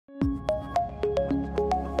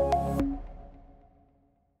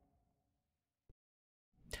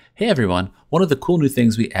Hey everyone, one of the cool new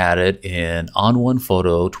things we added in ON1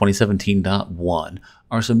 Photo 2017.1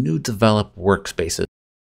 are some new Develop Workspaces.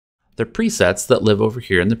 They're presets that live over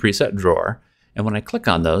here in the preset drawer, and when I click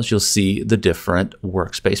on those, you'll see the different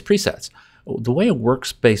workspace presets. The way a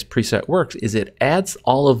workspace preset works is it adds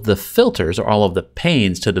all of the filters or all of the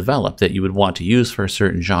panes to develop that you would want to use for a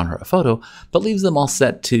certain genre of photo, but leaves them all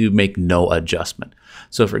set to make no adjustment.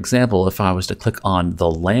 So for example, if I was to click on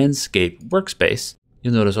the landscape workspace,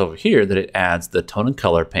 you'll notice over here that it adds the tone and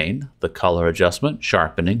color pane, the color adjustment,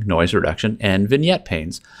 sharpening, noise reduction, and vignette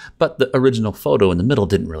panes. But the original photo in the middle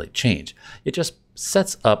didn't really change. It just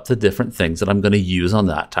sets up the different things that I'm going to use on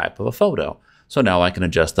that type of a photo. So now I can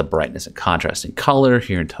adjust the brightness and contrast in color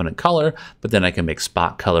here in tone and color, but then I can make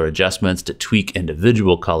spot color adjustments to tweak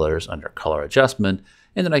individual colors under color adjustment.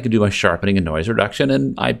 And then I can do my sharpening and noise reduction,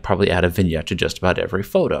 and I'd probably add a vignette to just about every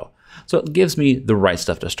photo. So it gives me the right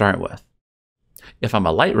stuff to start with. If I'm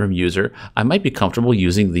a Lightroom user, I might be comfortable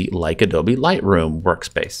using the Adobe Lightroom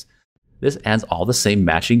workspace. This adds all the same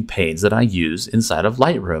matching panes that I use inside of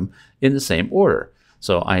Lightroom in the same order.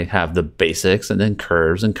 So I have the basics and then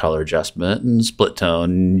curves and color adjustment and split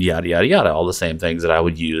tone, yada, yada, yada, all the same things that I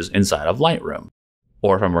would use inside of Lightroom.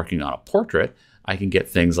 Or if I'm working on a portrait, I can get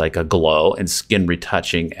things like a glow and skin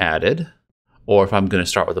retouching added. Or if I'm going to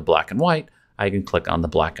start with a black and white, I can click on the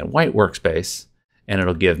black and white workspace and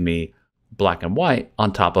it'll give me black and white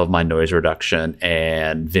on top of my noise reduction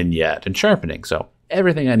and vignette and sharpening. So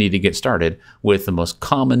everything I need to get started with the most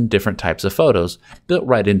common different types of photos built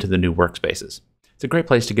right into the new workspaces. It's a great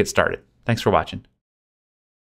place to get started. Thanks for watching.